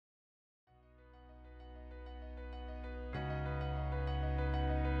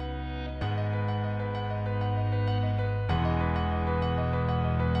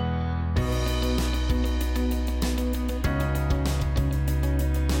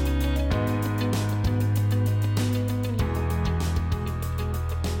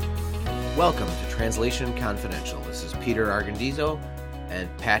Welcome to Translation Confidential. This is Peter Argandizzo and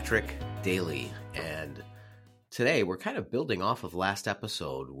Patrick Daly. And today we're kind of building off of last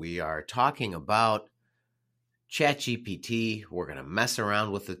episode. We are talking about ChatGPT. We're going to mess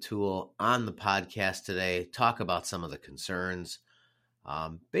around with the tool on the podcast today, talk about some of the concerns,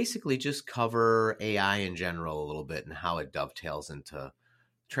 basically just cover AI in general a little bit and how it dovetails into the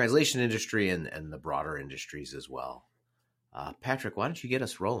translation industry and the broader industries as well. Patrick, why don't you get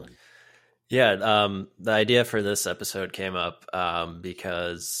us rolling? Yeah, the idea for this episode came up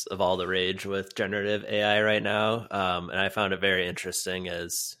because of all the rage with generative AI right now. And I found it very interesting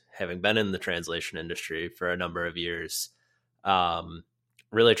as having been in the translation industry for a number of years,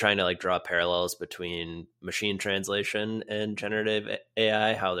 really trying to draw parallels between machine translation and generative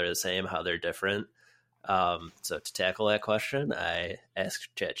AI, how they're the same, how they're different. So to tackle that question, I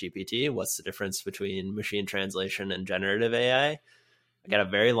asked ChatGPT, what's the difference between machine translation and generative AI? I got a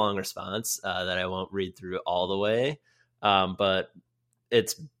very long response that I won't read through all the way, but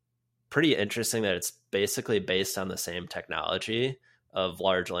it's pretty interesting that it's basically based on the same technology of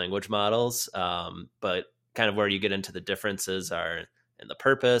large language models, but kind of where you get into the differences are in the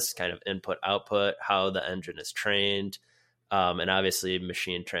purpose, kind of input, output, how the engine is trained, and obviously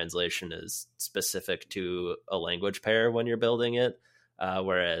machine translation is specific to a language pair when you're building it.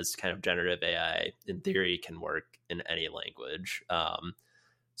 Whereas kind of generative AI in theory can work in any language. So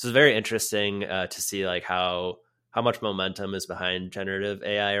it's very interesting to see how much momentum is behind generative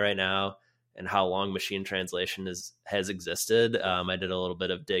AI right now and how long machine translation has existed. I did a little bit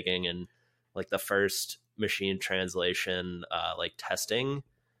of digging, and the first machine translation testing,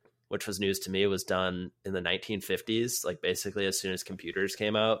 which was news to me, was done in the 1950s. Basically as soon as computers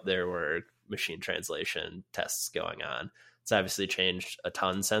came out, there were machine translation tests going on. It's obviously changed a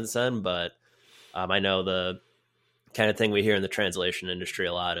ton since then, but I know the kind of thing we hear in the translation industry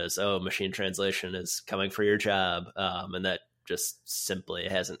a lot is, oh, machine translation is coming for your job. And that just simply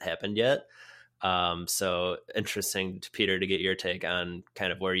hasn't happened yet. So interesting, Peter, to get your take on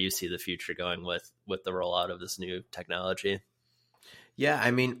kind of where you see the future going with the rollout of this new technology. Yeah, I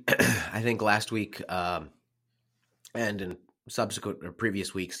mean, I think last week and in subsequent or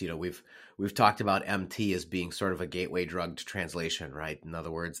previous weeks, we've talked about MT as being sort of a gateway drug to translation, right? In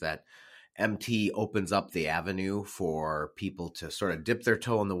other words, that MT opens up the avenue for people to sort of dip their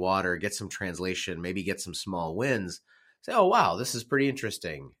toe in the water, get some translation, maybe get some small wins, say, oh, wow, this is pretty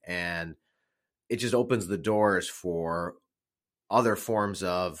interesting. And it just opens the doors for other forms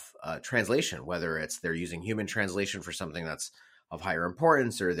of translation, whether it's they're using human translation for something that's of higher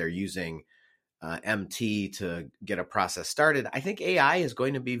importance or they're using MT to get a process started. I think AI is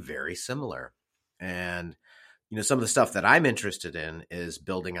going to be very similar. And, some of the stuff that I'm interested in is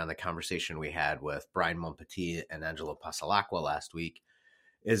building on the conversation we had with Brian Monpetit and Angelo Pasalacqua last week,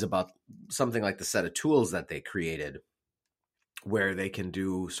 is about something like the set of tools that they created where they can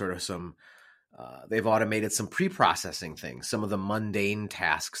do sort of some, they've automated some pre-processing things, some of the mundane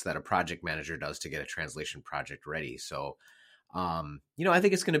tasks that a project manager does to get a translation project ready. So, I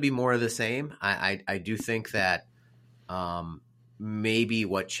think it's going to be more of the same. I do think that maybe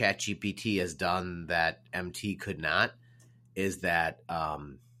what ChatGPT has done that MT could not is that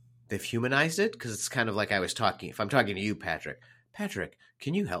they've humanized it, because it's kind of like if I'm talking to you, Patrick,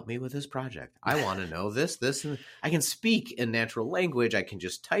 can you help me with this project? I want to know this, and I can speak in natural language. I can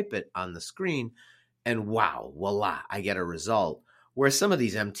just type it on the screen and wow, voila, I get a result. Whereas some of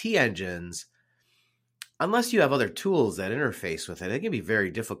these MT engines, unless you have other tools that interface with it, it can be very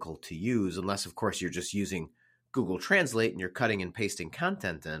difficult to use unless, of course, you're just using Google Translate and you're cutting and pasting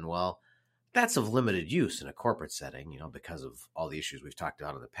content in. Well, that's of limited use in a corporate setting, because of all the issues we've talked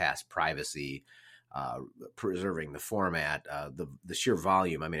about in the past, privacy, preserving the format, the sheer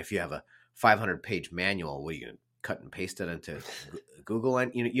volume. I mean, if you have a 500-page manual, what are you going to cut and paste it into Google?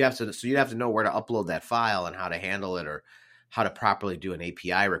 And you'd have to know where to upload that file and how to handle it, or how to properly do an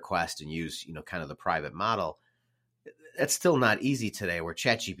API request and use, kind of the private model. That's still not easy today, where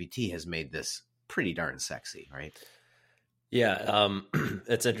ChatGPT has made this pretty darn sexy, right? Yeah.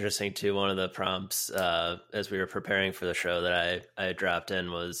 It's interesting too. One of the prompts, as we were preparing for the show that I dropped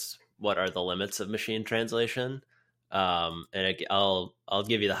in was, what are the limits of machine translation? And I'll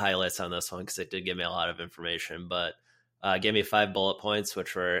give you the highlights on this one, because it did give me a lot of information, but gave me 5 bullet points,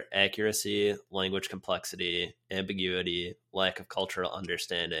 which were accuracy, language complexity, ambiguity, lack of cultural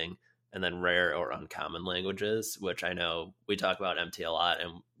understanding, and then rare or uncommon languages, which I know we talk about MT a lot,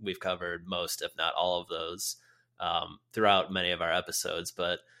 and we've covered most, if not all of those throughout many of our episodes.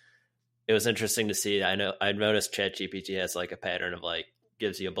 But it was interesting to see. I noticed ChatGPT has a pattern of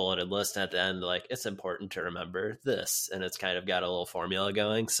gives you a bulleted list at the end, it's important to remember this, and it's kind of got a little formula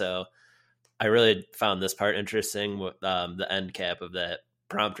going. So I really found this part interesting. The end cap of that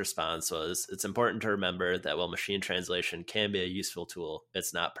prompt response was, it's important to remember that while machine translation can be a useful tool,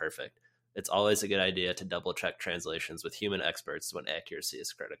 it's not perfect. It's always a good idea to double check translations with human experts when accuracy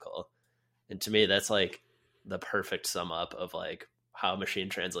is critical. And to me, that's like the perfect sum up of like how machine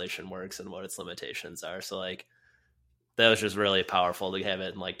translation works and what its limitations are. So like that was just really powerful to have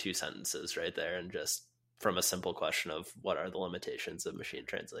it in like 2 sentences right there, and just from a simple question of what are the limitations of machine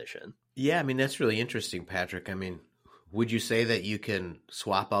translation. Yeah, I mean, that's really interesting, Patrick. I mean, would you say that you can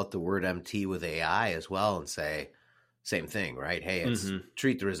swap out the word MT with AI as well and say same thing, right? Hey, it's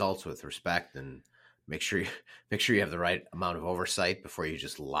treat the results with respect and make sure you make sure you have the right amount of oversight before you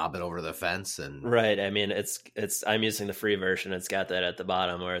just lob it over the fence. And Right. I mean, it's I'm using the free version. It's got that at the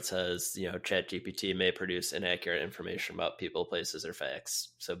bottom where it says, ChatGPT may produce inaccurate information about people, places, or facts.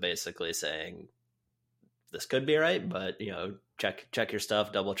 So basically saying this could be right, but check your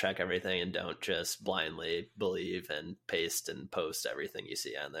stuff, double check everything, and don't just blindly believe and paste and post everything you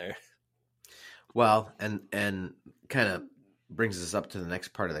see on there. well, and kind of brings us up to the next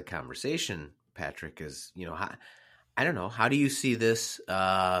part of the conversation, Patrick, is, I don't know, how do you see this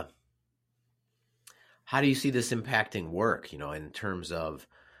impacting work, in terms of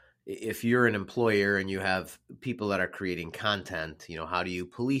if you're an employer and you have people that are creating content, how do you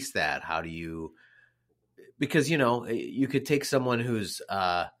police that? How do you, because, you could take someone who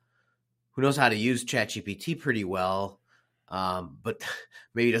knows how to use ChatGPT pretty well, but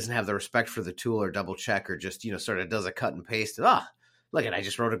maybe doesn't have the respect for the tool or double check, or just, sort of does a cut and paste. Look at, I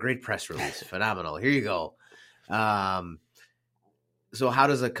just wrote a great press release. Phenomenal. Here you go. So how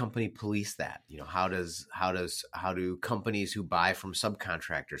does a company police that? How do companies who buy from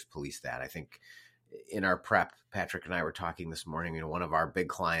subcontractors police that? I think in our prep, Patrick and I were talking this morning, one of our big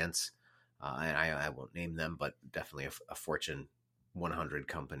clients, and I won't name them, but definitely a Fortune 100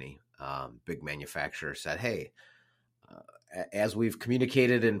 company, big manufacturer, said, hey, as we've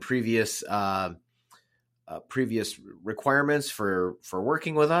communicated in previous requirements for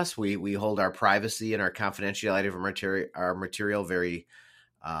working with us, we hold our privacy and our confidentiality of our material very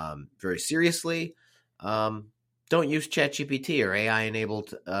very seriously. Don't use ChatGPT or AI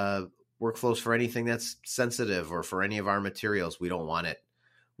enabled workflows for anything that's sensitive or for any of our materials. We don't want it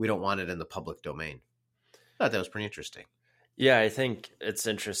in the public domain. I thought that was pretty interesting. Yeah, I think it's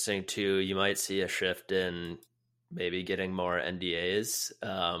interesting too. You might see a shift in maybe getting more NDAs.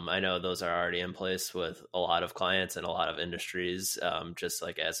 I know those are already in place with a lot of clients and a lot of industries. Just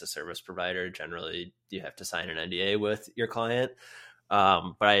like as a service provider, generally you have to sign an NDA with your client.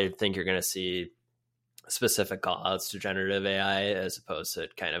 But I think you're going to see specific call outs to generative AI as opposed to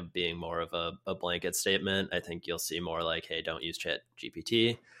kind of being more of a blanket statement. I think you'll see more like, hey, don't use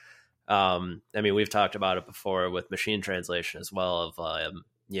ChatGPT. I mean, we've talked about it before with machine translation as well of,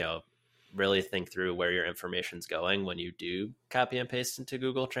 really think through where your information's going when you do copy and paste into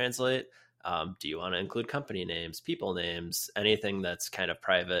Google Translate. Do you want to include company names, people names, anything that's kind of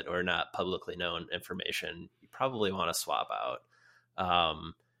private or not publicly known information? You probably want to swap out.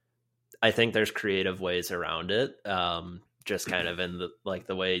 I think there's creative ways around it. Just kind of in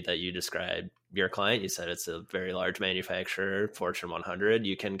the way that you described your client. You said it's a very large manufacturer, Fortune 100.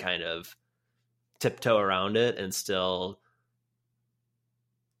 You can kind of tiptoe around it and still,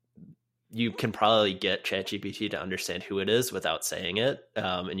 you can probably get ChatGPT to understand who it is without saying it.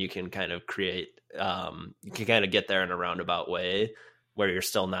 And you can kind of you can kind of get there in a roundabout way where you're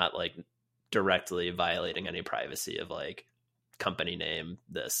still not like directly violating any privacy of like company name,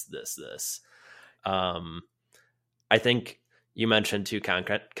 this. I think you mentioned too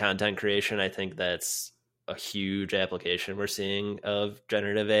content creation. I think that's a huge application we're seeing of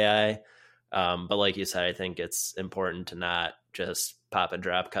generative AI. But like you said, I think it's important to not just pop and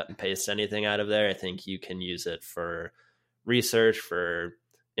drop, cut and paste anything out of there. I think you can use it for research, for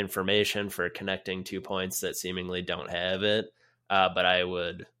information, for connecting 2 points that seemingly don't have it. But I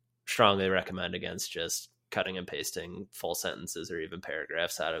would strongly recommend against just cutting and pasting full sentences or even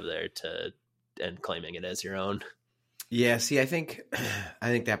paragraphs out of there and claiming it as your own. Yeah, see, I think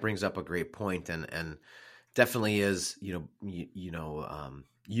that brings up a great point, and definitely is,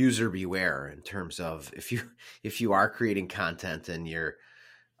 user beware in terms of if you are creating content and you're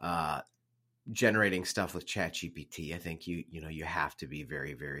generating stuff with ChatGPT, I think you have to be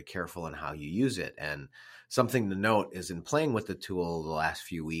very, very careful in how you use it. And something to note is in playing with the tool the last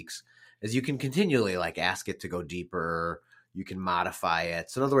few weeks, is you can continually like ask it to go deeper. You can modify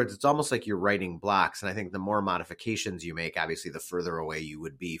it. So in other words, it's almost like you're writing blocks. And I think the more modifications you make, obviously, the further away you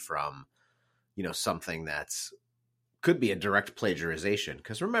would be from, something that's could be a direct plagiarization.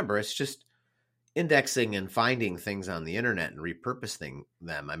 Because remember, it's indexing and finding things on the internet and repurposing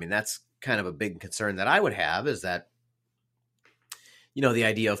them. I mean, that's kind of a big concern that I would have, is that, the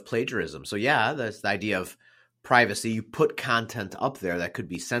idea of plagiarism. So yeah, that's the idea of privacy. You put content up there that could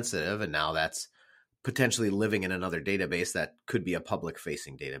be sensitive, and now that's potentially living in another database that could be a public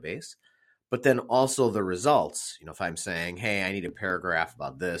facing database. But then also the results, if I'm saying, hey, I need a paragraph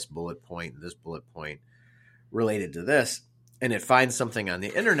about this bullet point and this bullet point related to this, and it finds something on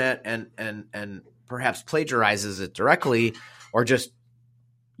the internet and perhaps plagiarizes it directly or just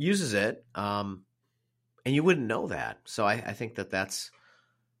uses it, and you wouldn't know that. So I think that that's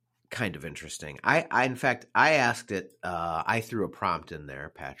kind of interesting. In fact, I asked it. I threw a prompt in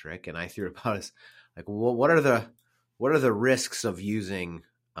there, Patrick, and I threw it about as like, well, what are the risks of using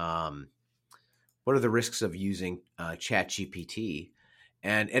ChatGPT?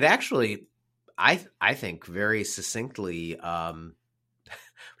 And it actually, I think, very succinctly, which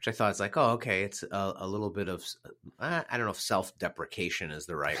I thought is like, oh, okay, it's a little bit of, I don't know if self-deprecation is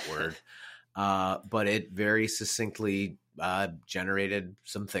the right word, but it very succinctly generated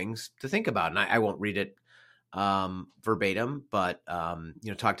some things to think about. And I won't read it verbatim, but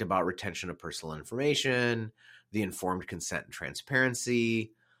talked about retention of personal information, the informed consent and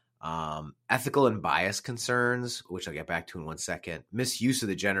transparency, ethical and bias concerns, which I'll get back to in 1 second, misuse of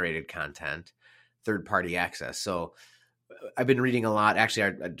the generated content, third-party access. So I've been reading a lot. Actually,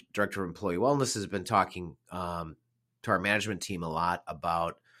 our director of employee wellness has been talking to our management team a lot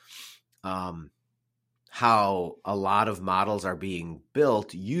about how a lot of models are being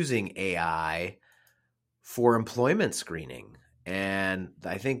built using AI for employment screening. And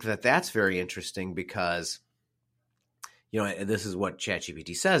I think that that's very interesting because, and this is what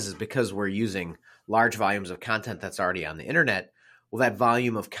ChatGPT says, is because we're using large volumes of content that's already on the internet. Well, that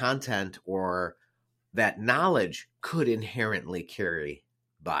volume of content or that knowledge could inherently carry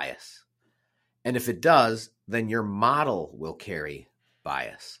bias. And if it does, then your model will carry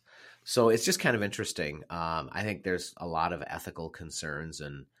bias. So it's just kind of interesting. I think there's a lot of ethical concerns,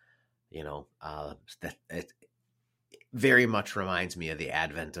 and that it very much reminds me of the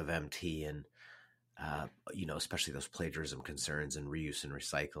advent of MT, and especially those plagiarism concerns and reuse and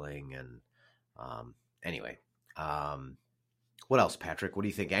recycling. And anyway, what else, Patrick? What do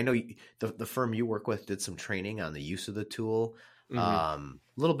you think? I know the firm you work with did some training on the use of the tool. Mm-hmm. A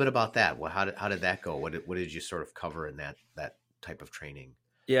little bit about that. Well, how did that go? What did you sort of cover in that type of training?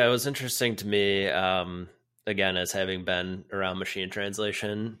 Yeah, it was interesting to me. Again, as having been around machine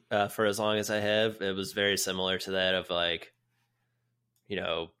translation for as long as I have, it was very similar to that of like,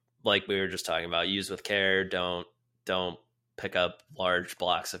 like we were just talking about, use with care. Don't pick up large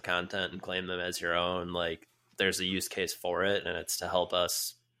blocks of content and claim them as your own. Like, there's a use case for it, and it's to help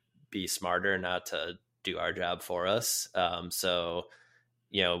us be smarter, not to do our job for us. So,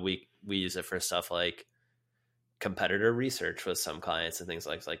 we use it for stuff like competitor research with some clients and things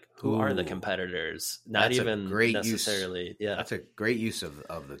like who are the competitors? Not even great necessarily. Use. Yeah, that's a great use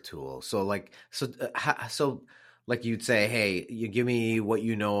of the tool. So like you'd say, hey, you give me what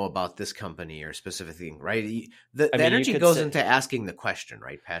you know about this company or specific thing, right? The energy goes into asking the question,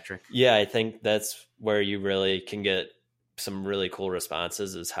 right, Patrick? Yeah, I think that's where you really can get some really cool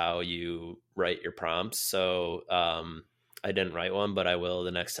responses, is how you write your prompts. So I didn't write one, but I will the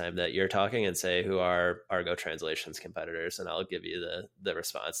next time that you're talking, and say, who are Argo Translation's competitors? And I'll give you the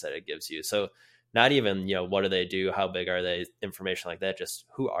response that it gives you. So not even, what do they do? How big are they? Information like that. Just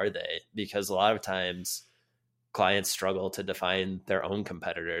who are they? Because a lot of times clients struggle to define their own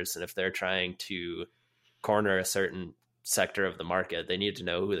competitors. And if they're trying to corner a certain sector of the market, they need to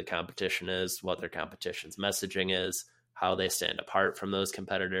know who the competition is, what their competition's messaging is, how they stand apart from those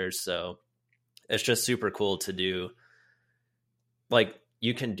competitors. So it's just super cool to do. Like,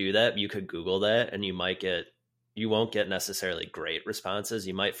 you can do that. You could Google that, and you won't get necessarily great responses.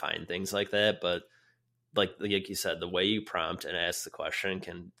 You might find things like that, but like you said, the way you prompt and ask the question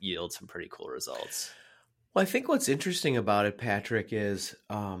can yield some pretty cool results. Well, I think what's interesting about it, Patrick, is,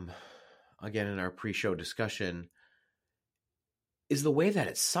 again, in our pre-show discussion, is the way that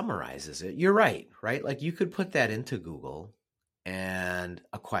it summarizes it. You're right? Like, you could put that into Google and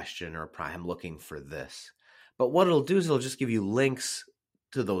a question or I'm looking for this. But what it'll do is it'll just give you links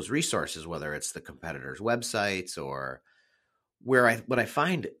to those resources, whether it's the competitors' websites or what I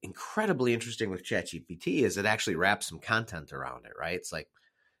find incredibly interesting with ChatGPT is it actually wraps some content around it, right?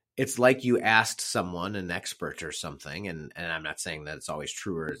 It's like you asked someone, an expert or something, and I'm not saying that it's always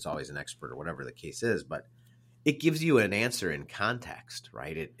true or it's always an expert or whatever the case is, but it gives you an answer in context,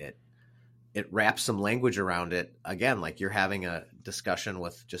 right? It wraps some language around it, again, like you're having a discussion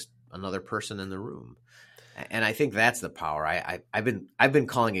with just another person in the room. And I think that's the power. I've been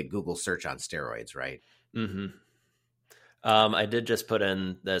calling it Google search on steroids, right? Hmm. I did just put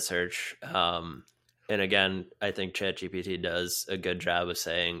in that search. And again, I think ChatGPT does a good job of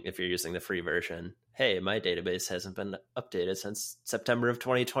saying, if you're using the free version, hey, my database hasn't been updated since September of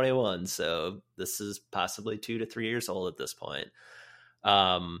 2021. So this is possibly 2 to 3 years old at this point.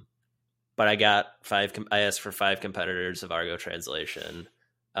 But I got I asked for 5 competitors of Argo translation.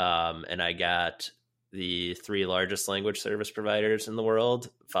 And I got the 3 largest language service providers in the world,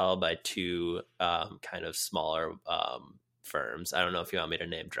 followed by 2 kind of smaller firms. I don't know if you want me to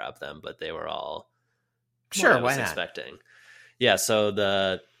name drop them, but they were all what Sure, I why was not? expecting. Yeah, so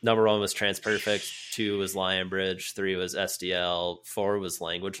the number 1 was TransPerfect, 2 was Lionbridge, 3 was SDL, 4 was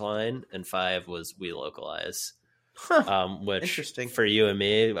Language Line, and 5 was We Localize. Huh. Which Interesting. for you and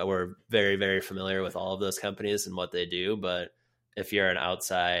me, we're very, very familiar with all of those companies and what they do. But if you're an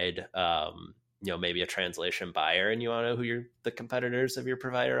outside, maybe a translation buyer and you want to know who the competitors of your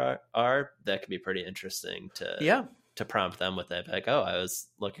provider are, that can be pretty interesting Yeah. to prompt them with that. Like, oh, I was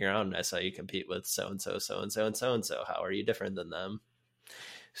looking around and I saw you compete with so and so, so and so, and so and so. How are you different than them?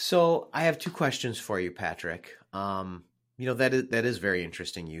 So I have 2 questions for you, Patrick. That is very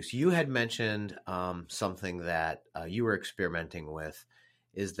interesting use. You had mentioned something that you were experimenting with,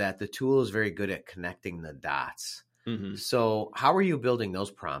 is that the tool is very good at connecting the dots. Mm-hmm. So how are you building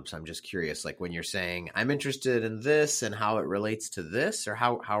those prompts? I'm just curious, like when you're saying, I'm interested in this and how it relates to this, or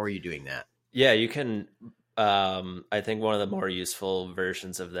how are you doing that? Yeah, you can. I think one of the more useful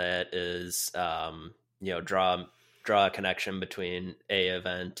versions of that is, draw a connection between A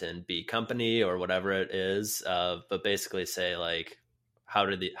event and B company or whatever it is. But basically say like, how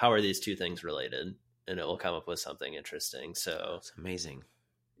are these 2 things related, and it will come up with something interesting. So It's amazing.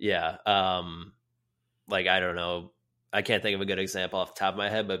 yeah, like I don't know, I can't think of a good example off the top of my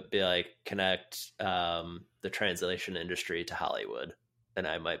head, but be like connect the translation industry to Hollywood, and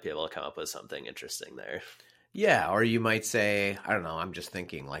I might be able to come up with something interesting there. Yeah, or you might say, I don't know, I'm just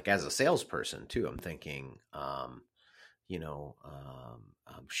thinking like as a salesperson too, I'm thinking,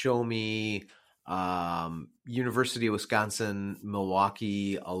 show me University of Wisconsin,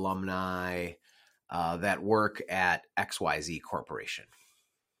 Milwaukee alumni that work at XYZ Corporation.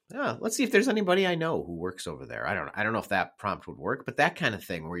 Yeah, let's see if there's anybody I know who works over there. I don't know if that prompt would work, but that kind of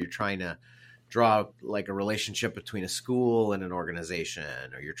thing where you're trying to draw like a relationship between a school and an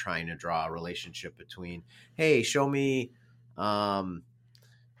organization, or you're trying to draw a relationship between, hey, um,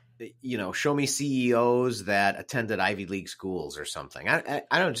 show me CEOs that attended Ivy League schools or something. I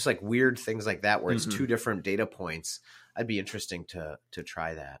don't know, just like weird things like that where it's Mm-hmm. 2 different data points. I'd be interesting to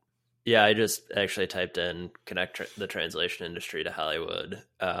try that. Yeah, I just actually typed in connect the translation industry to Hollywood.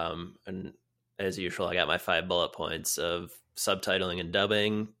 And as usual, I got my 5 bullet points of subtitling and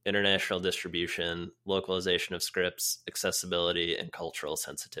dubbing, international distribution, localization of scripts, accessibility, and cultural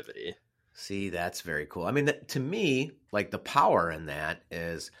sensitivity. See, that's very cool. I mean, to me, like the power in that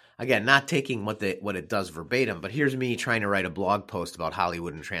is again not taking what it does verbatim, but here's me trying to write a blog post about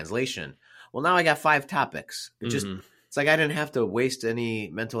Hollywood and translation. Well, now I got 5 topics. Mm-hmm. It's like I didn't have to waste any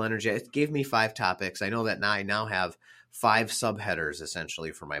mental energy. It gave me 5 topics. I know that now I now have 5 subheaders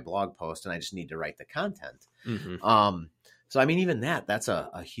essentially for my blog post, and I just need to write the content. Mm-hmm. So I mean, even that's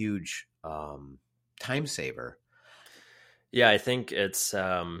a huge time saver. Yeah, I think it's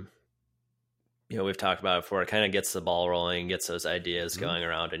we've talked about it before. It kind of gets the ball rolling, gets those ideas Mm-hmm. going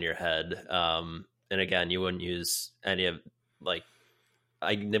around in your head. And again, you wouldn't use any of like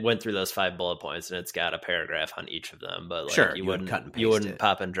I went through those 5 bullet points, and it's got a paragraph on each of them. But like Sure, you would cut and you paste wouldn't it.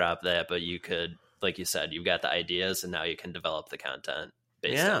 pop and drop that, but you could, like you said, you've got the ideas, and now you can develop the content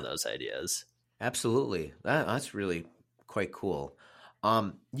based Yeah. on those ideas. Absolutely. That's really quite cool.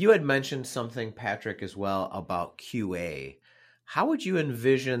 You had mentioned something, Patrick, as well about QA. How would you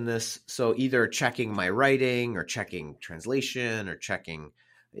envision this? So either checking my writing or checking translation or checking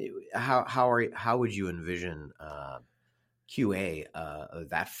how would you envision QA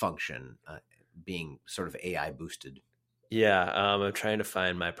that function being sort of AI boosted? Yeah, I'm trying to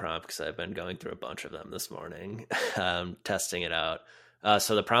find my prompt because I've been going through a bunch of them this morning, testing it out.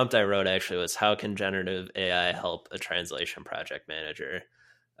 So the prompt I wrote actually was, "How can generative AI help a translation project manager?"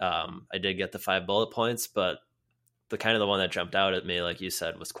 I did get the 5 bullet points, but the one that jumped out at me, like you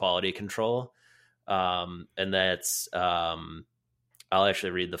said, was quality control, and that's I'll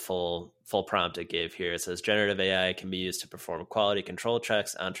actually read the full prompt it gave here. It says generative AI can be used to perform quality control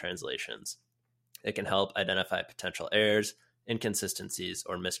checks on translations. It can help identify potential errors, inconsistencies,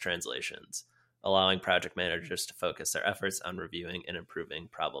 or mistranslations, allowing project managers to focus their efforts on reviewing and improving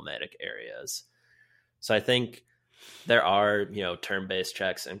problematic areas. So I think there are, term-based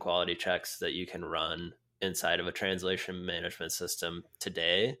checks and quality checks that you can run inside of a translation management system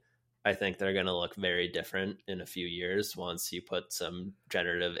today, I think they're going to look very different in a few years once you put some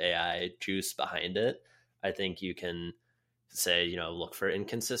generative AI juice behind it. I think you can say, look for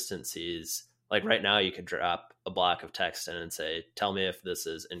inconsistencies. Like right now, you could drop a block of text in and say, tell me if this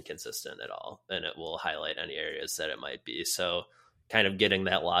is inconsistent at all. And it will highlight any areas that it might be. So, kind of getting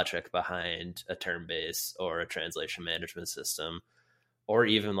that logic behind a term base or a translation management system, or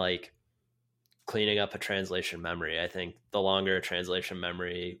even like cleaning up a translation memory. I think the longer a translation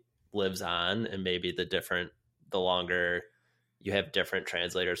memory lives on, and maybe the longer you have different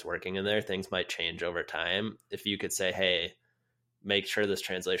translators working in there, things might change over time. If you could say, hey, make sure this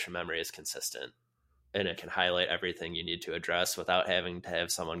translation memory is consistent and it can highlight everything you need to address without having to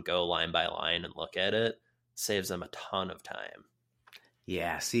have someone go line by line and look at it, saves them a ton of time.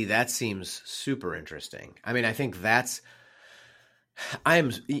 Yeah, see, that seems super interesting. I mean, I think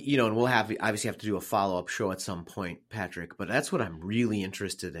and we'll obviously have to do a follow-up show at some point, Patrick, but that's what I'm really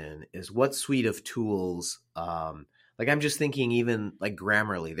interested in is what suite of tools, like I'm just thinking even like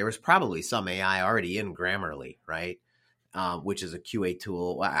Grammarly, there was probably some AI already in Grammarly, right? Which is a QA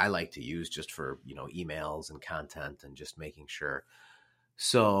tool I like to use just for, emails and content and just making sure.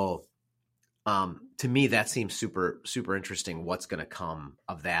 So to me, that seems super, super interesting what's going to come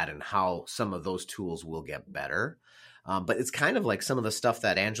of that and how some of those tools will get better. But it's kind of like some of the stuff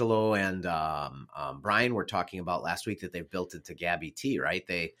that Angelo and Brian were talking about last week that they've built into Gabby T, right?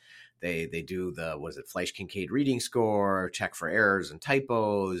 They do Fleisch Kincaid reading score, check for errors and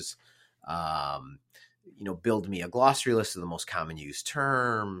typos, build me a glossary list of the most common used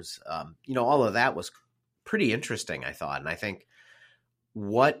terms. All of that was pretty interesting, I thought. And I think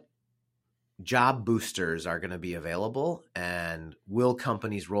what job boosters are going to be available, and will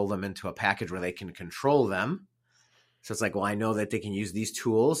companies roll them into a package where they can control them? So it's like, well, I know that they can use these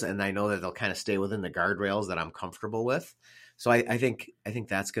tools and I know that they'll kind of stay within the guardrails that I'm comfortable with. So I think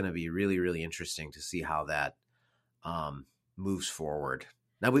that's going to be really, really interesting to see how that moves forward.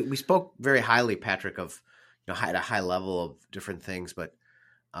 Now we spoke very highly, Patrick, of at a high level of different things, but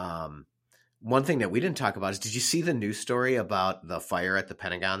one thing that we didn't talk about is, did you see the news story about the fire at the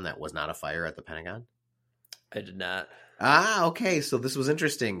Pentagon that was not a fire at the Pentagon? I did not. Okay. So this was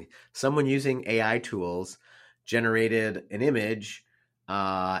interesting. Someone using AI tools generated an image,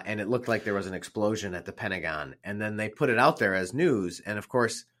 and it looked like there was an explosion at the Pentagon. And then they put it out there as news. And of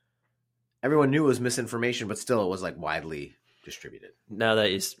course, everyone knew it was misinformation, but still it was like widely distributed. Now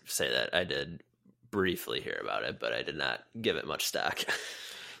that you say that, I did briefly hear about it, but I did not give it much stock.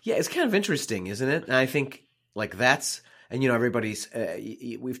 Yeah, it's kind of interesting, isn't it? And I think like that's, and everybody's,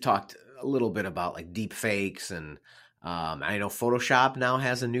 we've talked a little bit about like deep fakes, and I know Photoshop now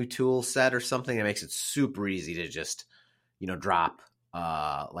has a new tool set or something that makes it super easy to just, drop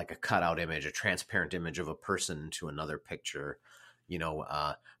like a cutout image, a transparent image of a person into another picture,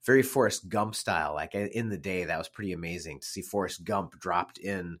 very Forrest Gump style. Like in the day, that was pretty amazing to see Forrest Gump dropped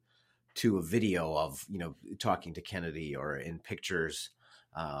in to a video of, talking to Kennedy, or in pictures,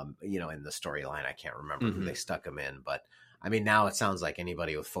 in the storyline. I can't remember who they stuck him in, but I mean, now it sounds like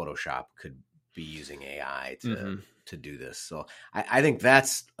anybody with Photoshop could be using AI to do this. So I think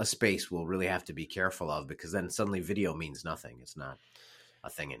that's a space we'll really have to be careful of, because then suddenly video means nothing. It's not a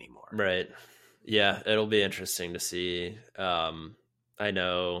thing anymore. Right. Yeah, it'll be interesting to see. I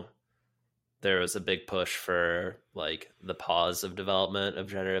know there was a big push for like the pause of development of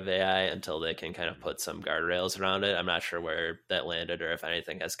generative AI until they can kind of put some guardrails around it. I'm not sure where that landed or if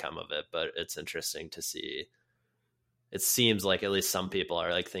anything has come of it, but it's interesting to see. It seems like at least some people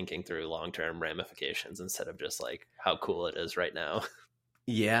are like thinking through long-term ramifications instead of just like how cool it is right now.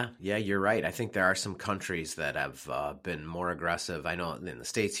 Yeah, you're right. I think there are some countries that have been more aggressive. I know in the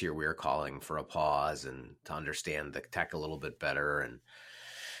States here, we're calling for a pause and to understand the tech a little bit better. And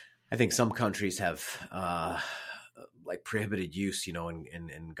I think some countries have like prohibited use,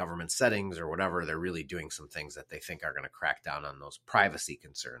 in government settings or whatever. They're really doing some things that they think are going to crack down on those privacy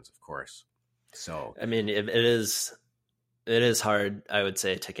concerns, of course. So, I mean, it is hard, I would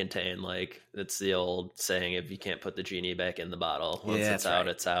say, to contain. Like, it's the old saying, if you can't put the genie back in the bottle, once it's out,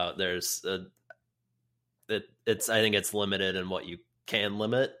 right, it's out. I think it's limited in what you can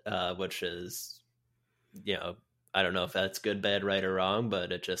limit, which is, I don't know if that's good, bad, right, or wrong,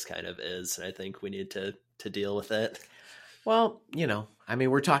 but it just kind of is. And I think we need to deal with it. Well, I mean,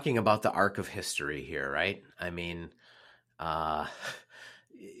 we're talking about the arc of history here, right? I mean,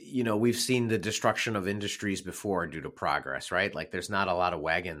 we've seen the destruction of industries before due to progress, right? Like there's not a lot of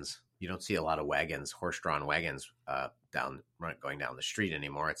wagons. You don't see a lot of wagons, horse-drawn wagons going down the street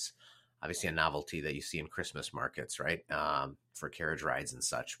anymore. It's obviously a novelty that you see in Christmas markets, right? For carriage rides and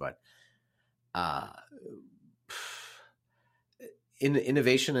such. But uh,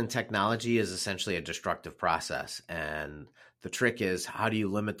 innovation and technology is essentially a destructive process, and the trick is, how do you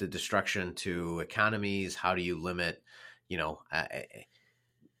limit the destruction to economies? How do you limit, you know,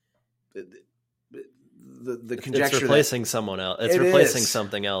 the It's conjecture that replacing someone else. It's it replacing is,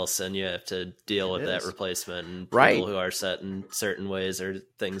 something else, and you have to deal it with that is replacement and people right. who are set in certain ways or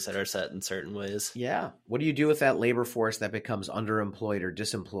things that are set in certain ways. Yeah. What do you do with that labor force that becomes underemployed or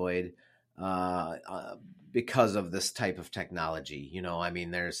disemployed uh, uh, because of this type of technology? You know, I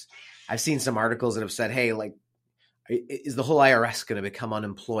mean, I've seen some articles that have said, hey, like, is the whole IRS going to become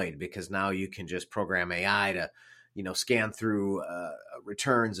unemployed because now you can just program AI to, you know, scan through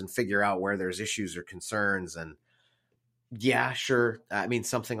returns and figure out where there's issues or concerns? And yeah, sure. I mean,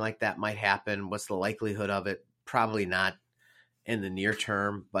 something like that might happen. What's the likelihood of it? Probably not in the near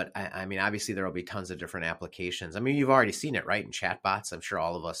term, but I mean, obviously there will be tons of different applications. I mean, you've already seen it, right? In chatbots, I'm sure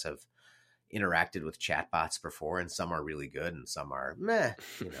all of us have interacted with chatbots before, and some are really good and some are meh,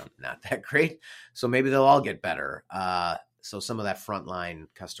 you know, not that great. So maybe they'll all get better. So some of that frontline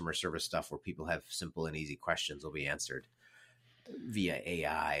customer service stuff where people have simple and easy questions will be answered via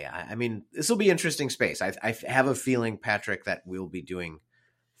AI. I mean, this will be interesting space. I have a feeling, Patrick, that we'll be doing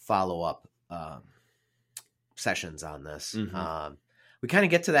follow up sessions on this. Mm-hmm. We kind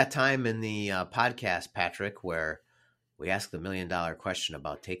of get to that time in the podcast, Patrick, where we ask the $1,000,000 question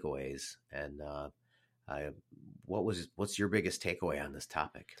about takeaways. And what's your biggest takeaway on this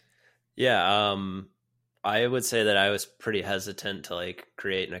topic? Yeah, I would say that I was pretty hesitant to like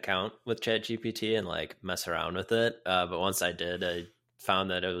create an account with ChatGPT and like mess around with it. But once I did, I found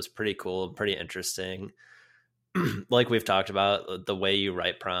that it was pretty cool, pretty interesting. Like we've talked about, the way you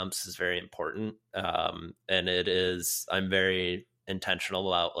write prompts is very important. And I'm very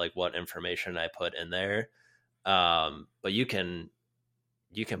intentional about like what information I put in there. But you can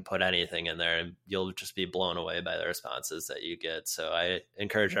put anything in there and you'll just be blown away by the responses that you get. So I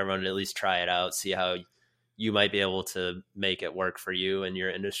encourage everyone to at least try it out, see how you might be able to make it work for you and your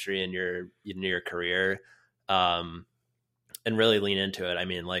industry and your career. And really lean into it. I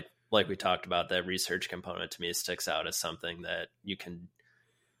mean, like we talked about, that research component to me sticks out as something that you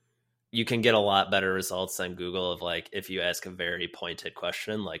can get a lot better results than Google. Of like, if you ask a very pointed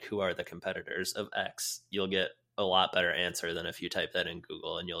question, like who are the competitors of X, you'll get a lot better answer than if you type that in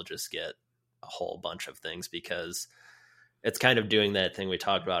Google, and you'll just get a whole bunch of things, because it's kind of doing that thing we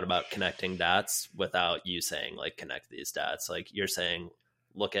talked about connecting dots without you saying like connect these dots. Like you're saying,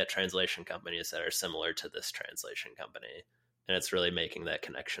 look at translation companies that are similar to this translation company, and it's really making that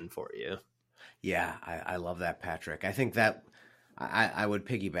connection for you. Yeah, I love that, Patrick. I think that I would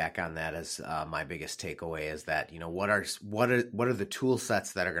piggyback on that as my biggest takeaway is that, you know, what are the tool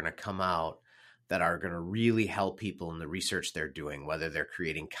sets that are going to come out that are going to really help people in the research they're doing, whether they're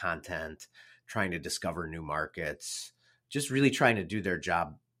creating content, trying to discover new markets, just really trying to do their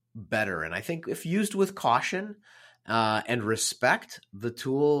job better. And I think if used with caution and respect, the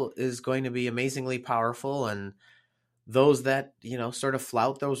tool is going to be amazingly powerful. And those that, you know, sort of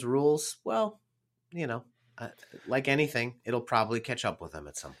flout those rules, well, you know, like anything, it'll probably catch up with them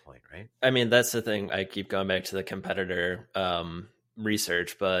at some point, right? I mean, that's the thing. I keep going back to the competitor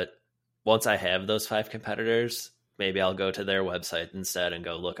research, but once I have those 5 competitors, maybe I'll go to their website instead and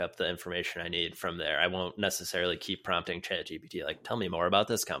go look up the information I need from there. I won't necessarily keep prompting ChatGPT, like, tell me more about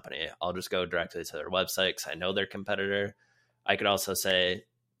this company. I'll just go directly to their website because I know their competitor. I could also say,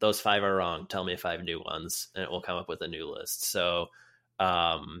 those 5 are wrong. Tell me 5 new ones, and it will come up with a new list. So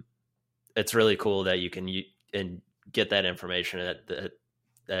it's really cool that you can and get that information at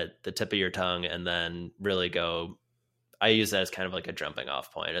the tip of your tongue, and then really go. I use that as kind of like a jumping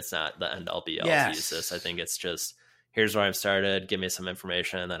off point. It's not the end all be all to use this. I think it's just, here's where I've started. Give me some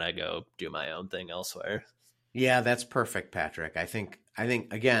information, and then I go do my own thing elsewhere. Yeah, that's perfect, Patrick. I think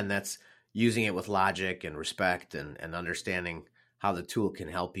again, that's using it with logic and respect and understanding how the tool can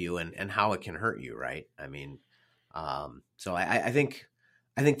help you and how it can hurt you, right? I mean, so I think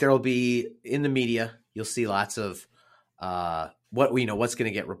there will be, in the media, you'll see lots of what's going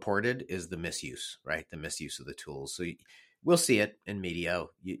to get reported is the misuse, right? The misuse of the tools. So we'll see it in media.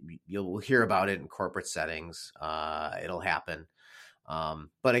 You'll hear about it in corporate settings. It'll happen.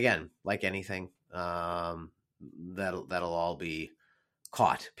 But again, like anything, that'll all be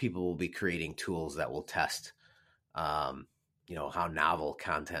caught. People will be creating tools that will test, how novel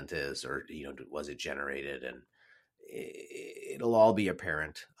content is, or, was it generated, and it'll all be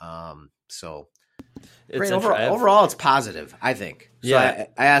apparent. So great. Overall, it's positive, I think. So yeah.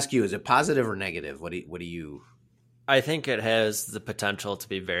 I ask you, is it positive or negative? What do you? I think it has the potential to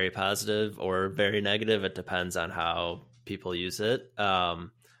be very positive or very negative. It depends on how people use it.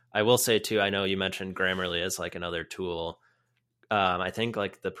 I will say too, I know you mentioned Grammarly as like another tool. I think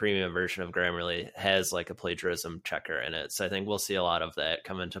like the premium version of Grammarly has like a plagiarism checker in it. So I think we'll see a lot of that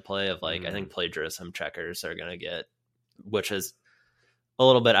come into play of like, I think plagiarism checkers are going to get, which is a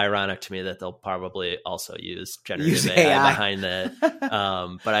little bit ironic to me that they'll probably also use generative AI behind that.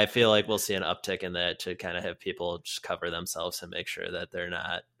 But I feel like we'll see an uptick in that to kind of have people just cover themselves and make sure that they're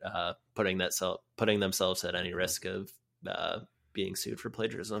not putting themselves at any risk of being sued for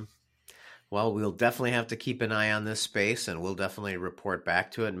plagiarism. Well, we'll definitely have to keep an eye on this space, and we'll definitely report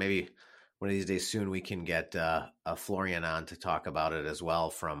back to it. Maybe one of these days soon we can get Florian on to talk about it as well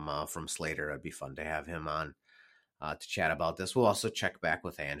from Slater. It'd be fun to have him on to chat about this. We'll also check back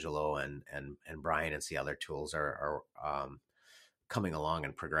with Angelo and Brian and see how their tools are coming along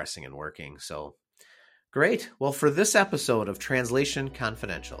and progressing and working. So great. Well, for this episode of Translation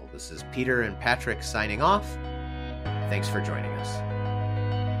Confidential, this is Peter and Patrick signing off. Thanks for joining us.